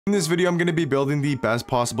In this video, I'm going to be building the best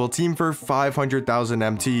possible team for 500,000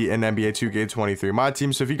 MT in NBA 2K23 My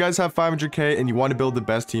Team. So if you guys have 500k and you want to build the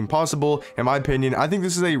best team possible, in my opinion, I think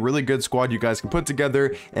this is a really good squad you guys can put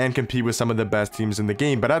together and compete with some of the best teams in the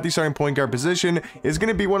game. But at the starting point guard position is going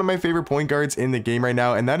to be one of my favorite point guards in the game right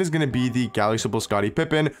now, and that is going to be the Galaxyable Scottie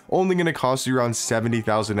Pippen. Only going to cost you around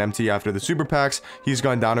 70,000 MT after the super packs. He's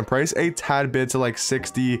gone down in price a tad bit to like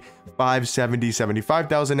 65, 70,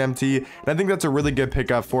 75,000 MT, and I think that's a really good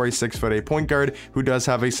pickup for a 6'8" point guard who does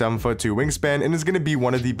have a 7'2" wingspan and is going to be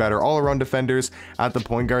one of the better all-around defenders at the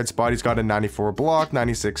point guard spot. He's got a 94 block,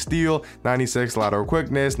 96 steal, 96 lateral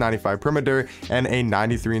quickness, 95 perimeter, and a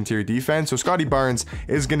 93 interior defense. So Scottie Barnes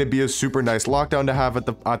is going to be a super nice lockdown to have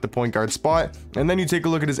at the point guard spot. And then you take a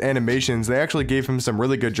look at his animations. They actually gave him some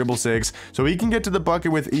really good dribble sigs, so he can get to the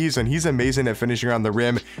bucket with ease, and he's amazing at finishing around the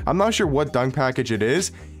rim. I'm not sure what dunk package it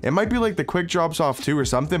is. It might be like the quick drops off 2 or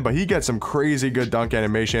something, but he gets some crazy good dunk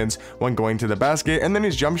animations when going to the basket. And then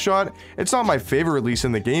his jump shot, it's not my favorite release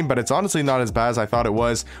in the game, but it's honestly not as bad as I thought it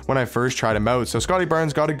was when I first tried him out. So Scottie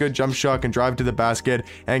Barnes got a good jump shot, can drive to the basket,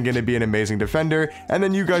 and gonna be an amazing defender. And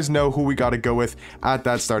then you guys know who we got to go with at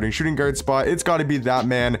that starting shooting guard spot. It's got to be that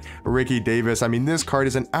man, Ricky Davis. I mean, this card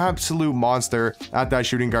is an absolute monster at that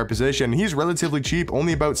shooting guard position. He's relatively cheap,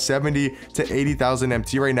 only about 70 to 80,000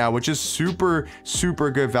 MT right now, which is super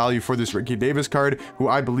good value for this Ricky Davis card, who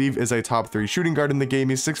I believe is a top 3 shooting guard in the game.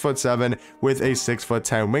 He's 6'7" with a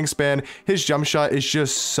 6'10" wingspan. His jump shot is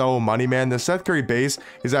just so money, man. The Seth Curry base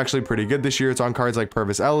is actually pretty good this year. It's on cards like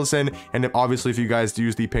Purvis Ellison, and obviously if you guys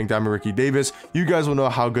use the Pink Diamond Ricky Davis, you guys will know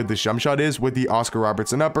how good this jump shot is with the Oscar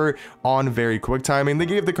Robertson upper on very quick timing. They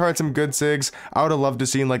gave the card some good sigs. I would have loved to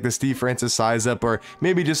see like the Steve Francis size up, or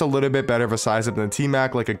maybe just a little bit better of a size up than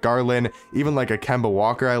T-Mac, like a Garland, even like a Kemba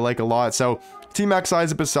Walker I like a lot. So T-Mac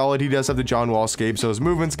size up is solid. He does have the John Wall scape, so his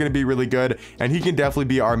movement's going to be really good, and he can definitely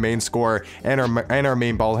be our main scorer and our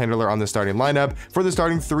main ball handler on the starting lineup. For the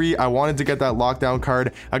starting 3, I wanted to get that lockdown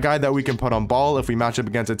card, a guy that we can put on ball if we match up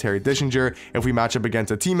against a Terry Dishinger. If we match up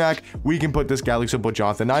against a T-Mac, we can put this Galaxyable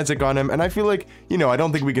Jonathan Isaac on him, and I feel like, you know, I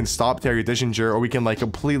don't think we can stop Terry Dishinger or we can like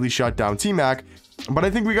completely shut down T-Mac, but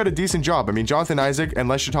I think we got a decent job. I mean, Jonathan Isaac,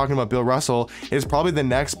 unless you're talking about Bill Russell, is probably the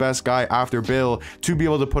next best guy after Bill to be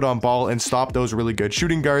able to put on ball and stop those really good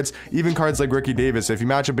shooting guards. Even cards like Ricky Davis, if you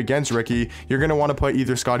match up against Ricky, you're going to want to put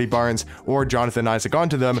either Scottie Barnes or Jonathan Isaac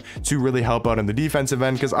onto them to really help out in the defensive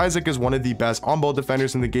end, because Isaac is one of the best on-ball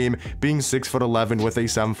defenders in the game, being 6'11" with a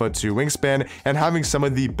 7'2" wingspan and having some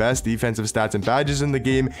of the best defensive stats and badges in the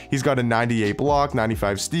game. He's got a 98 block,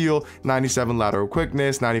 95 steal, 97 lateral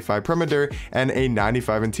quickness, 95 perimeter, and a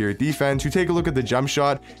 95 interior defense. You take a look at the jump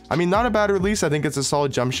shot. I mean, not a bad release. I think it's a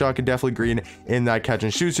solid jump shot. Can definitely green in that catch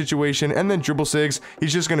and shoot situation. And then dribble sigs,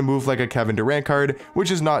 he's just going to move like a Kevin Durant card,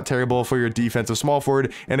 which is not terrible for your defensive small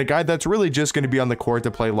forward and a guy that's really just going to be on the court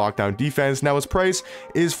to play lockdown defense. Now his price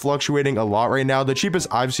is fluctuating a lot right now. The cheapest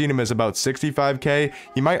I've seen him is about 65k.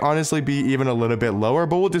 He might honestly be even a little bit lower,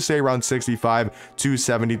 but we'll just say around 65 to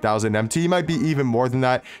 70,000 MT. He might be even more than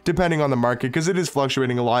that depending on the market, because it is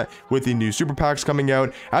fluctuating a lot with the new super packs coming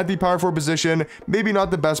out. At the power forward position, maybe not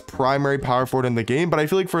the best primary power forward in the game, but I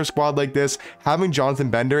feel like for a squad like this, having Jonathan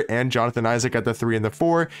Bender and Jonathan Isaac at the 3 and the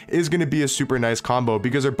 4 is going to be a super nice combo,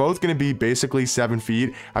 because they're both going to be basically 7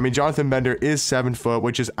 feet. I mean, Jonathan Bender is 7 foot,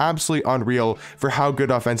 which is absolutely unreal for how good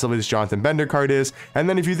offensively this Jonathan Bender card is. And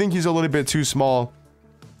then if you think he's a little bit too small,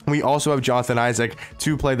 we also have Jonathan Isaac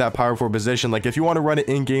to play that power forward position. Like if you want to run it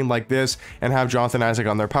in game like this and have Jonathan Isaac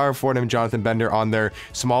on their power forward and Jonathan Bender on their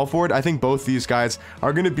small forward, I think both these guys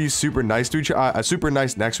are going to be super nice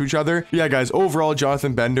next to each other. Yeah, guys, overall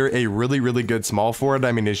Jonathan Bender, a really good small forward.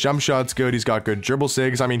 I mean, his jump shot's good. He's got good dribble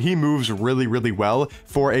sigs. I mean, he moves really well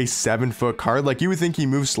for a 7-foot card. Like you would think he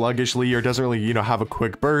moves sluggishly or doesn't really, you know, have a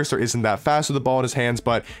quick burst or isn't that fast with the ball in his hands,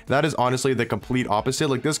 but that is honestly the complete opposite.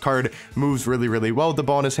 Like this card moves really well with the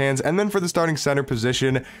ball in his hands. And then for the starting center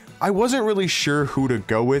position, I wasn't really sure who to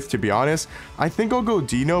go with, to be honest. I think I'll go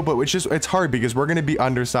Dino, but it's hard because we're going to be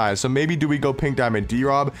undersized. So maybe do we go Pink Diamond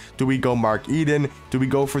D-Rob? Do we go Mark Eden? Do we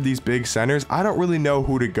go for these big centers? I don't really know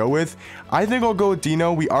who to go with. I think I'll go with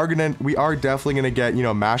Dino. We are definitely gonna get, you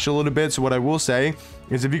know, mashed a little bit. So what I will say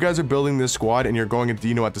is if you guys are building this squad and you're going with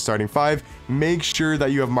Dino at the starting 5, make sure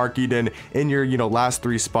that you have Mark Eden in your, you know, last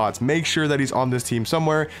 3 spots. Make sure that he's on this team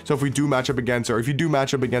somewhere. So if we do match up against, or if you do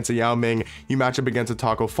match up against a Yao Ming, you match up against a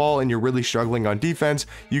Taco Fall and you're really struggling on defense,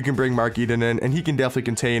 you can bring Mark Eden in and he can definitely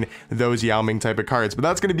contain those Yao Ming type of cards. But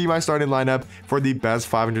that's going to be my starting lineup for the best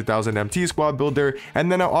 500,000 MT squad builder.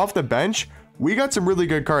 And then off the bench, we got some really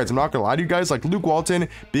good cards. I'm not gonna lie to you guys, like Luke Walton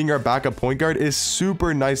being our backup point guard is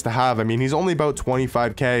super nice to have. I mean, he's only about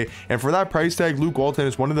 25k, and for that price tag, Luke Walton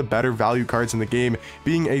is one of the better value cards in the game,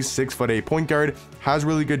 being a 6'8" point guard, has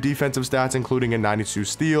really good defensive stats, including a 92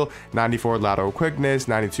 steal, 94 lateral quickness,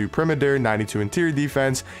 92 perimeter, 92 interior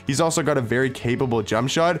defense. He's also got a very capable jump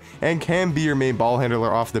shot and can be your main ball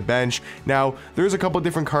handler off the bench. Now, there's a couple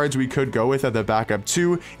different cards we could go with at the backup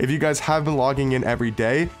too. If you guys have been logging in every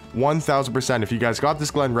day, 1000%, if you guys got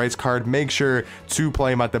this Glenn Rice card, make sure to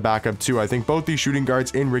play him at the backup too. I think both these shooting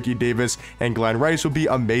guards in Ricky Davis and Glenn Rice would be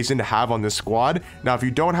amazing to have on this squad. Now, if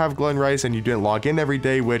you don't have Glenn Rice and you didn't log in every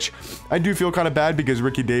day, which I do feel kind of bad because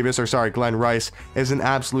Glenn Rice is an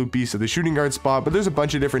absolute beast at the shooting guard spot, but there's a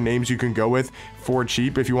bunch of different names you can go with for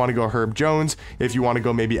cheap. If you want to go Herb Jones, if you want to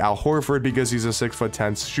go maybe Al Horford because he's a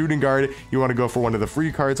 6'10" shooting guard, you want to go for one of the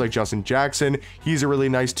free cards like Justin Jackson, he's a really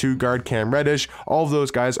nice 2 guard, Cam Reddish, all of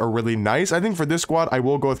those guys are really nice. I think for this squad, I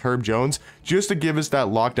will go with Herb Jones just to give us that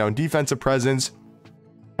lockdown defensive presence.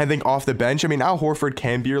 I think off the bench, I mean, Al Horford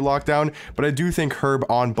can be your lockdown, but I do think Herb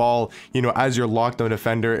on ball, you know, as your lockdown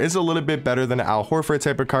defender is a little bit better than an Al Horford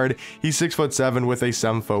type of card. He's 6'7" with a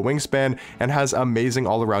 7-foot wingspan and has amazing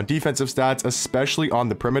all-around defensive stats, especially on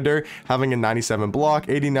the perimeter, having a 97 block,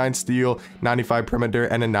 89 steal, 95 perimeter,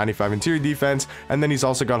 and a 95 interior defense. And then he's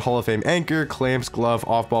also got Hall of Fame anchor, clamps, glove,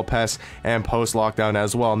 off-ball pass, and post lockdown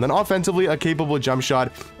as well. And then offensively, a capable jump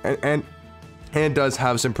shot and does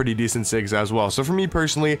have some pretty decent sigs as well. So for me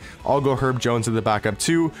personally, I'll go Herb Jones at the backup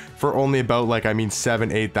too for only about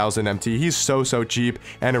 7,000-8,000 MT. He's so cheap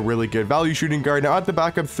and a really good value shooting guard. Now at the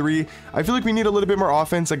backup 3, I feel like we need a little bit more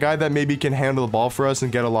offense, a guy that maybe can handle the ball for us and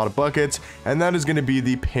get a lot of buckets, and that is going to be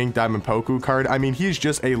the Pink Diamond Poku card. I mean, he's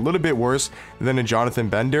just a little bit worse than a Jonathan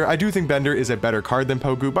Bender. I do think Bender is a better card than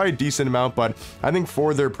Poku by a decent amount, but I think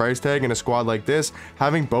for their price tag in a squad like this,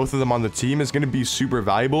 having both of them on the team is going to be super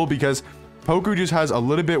valuable because Poku just has a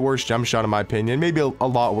little bit worse jump shot in my opinion, maybe a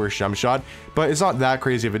lot worse jump shot, but it's not that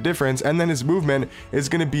crazy of a difference. And then his movement is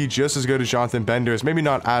going to be just as good as Jonathan Bender's, maybe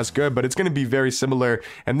not as good, but it's going to be very similar.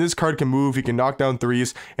 And this card can move, he can knock down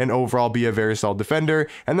threes, and overall be a very solid defender.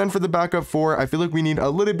 And then for the backup 4, I feel like we need a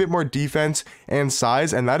little bit more defense and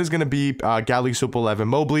size, and that is going to be Gally Supple Evan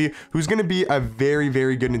Mobley, who's going to be a very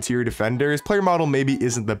good interior defender. His player model maybe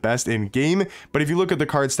isn't the best in game, but if you look at the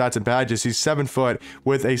card stats and badges, he's 7 foot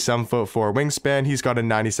with a 7'4" wingspan. He's got a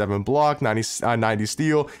 97 block, 90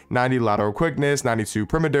 steal, 90 lateral quickness, 92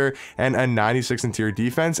 perimeter, and a 96 interior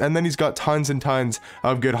defense. And then he's got tons and tons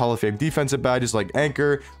of good Hall of Fame defensive badges like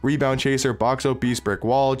anchor, rebound chaser, box out beast, brick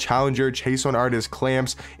wall, challenger, chase on artist,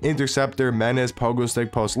 clamps, interceptor, menace, pogo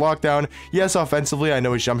stick, post lockdown. Yes, offensively, I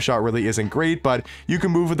know his jump shot really isn't great, but you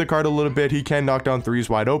can move with the card a little bit. He can knock down threes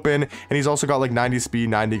wide open, and he's also got 90 speed,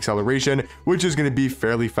 90 acceleration, which is going to be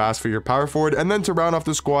fairly fast for your power forward. And then to round off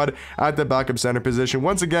the squad at the backup center position,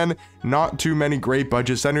 once again, not too many great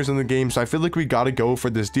budget centers in the game, so I feel like we got to go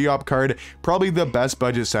for this Diop card, probably the best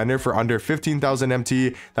budget center for under 15,000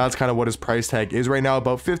 MT. That's kind of what his price tag is right now,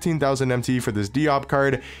 about 15,000 MT for this Diop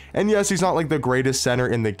card. And yes, he's not the greatest center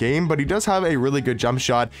in the game, but he does have a really good jump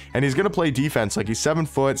shot, and he's going to play defense. He's 7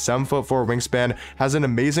 foot, 7'4" wingspan, has an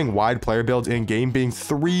amazing wide player build in game, being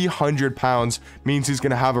 300 pounds means he's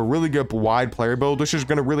going to have a really good wide player build, which is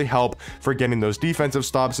going to really help for getting those defensive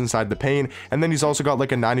stops inside the paint. And then he's also got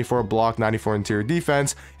a 94 block, 94 interior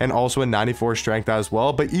defense, and also a 94 strength as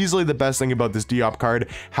well. But easily the best thing about this Diop card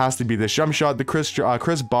has to be the jump shot. The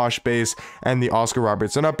Chris Bosh base and the Oscar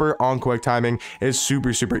Robertson upper on quick timing is super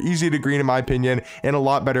easy to green in my opinion, and a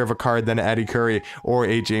lot better of a card than Eddie Curry or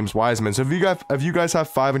a James Wiseman. So if you guys have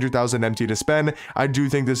 500,000 MT to spend, I do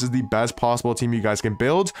think this is the best possible team you guys can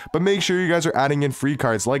build. But make sure you guys are adding in free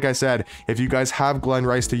cards. Like I said, if you guys have Glenn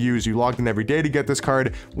Rice to use, you logged in every day to get this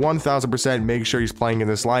card, 1000% make sure he's playing in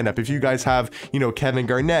this lineup. If you guys have, Kevin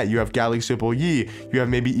Garnett, you have Gally Supple Yee, you have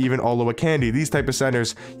maybe even Olo Candy, these type of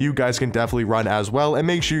centers, you guys can definitely run as well. And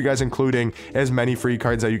make sure you guys including as many free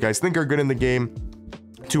cards that you guys think are good in the game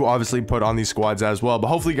to obviously put on these squads as well. But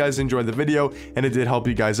hopefully you guys enjoyed the video and it did help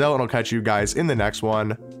you guys out, and I'll catch you guys in the next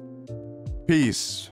one. Peace.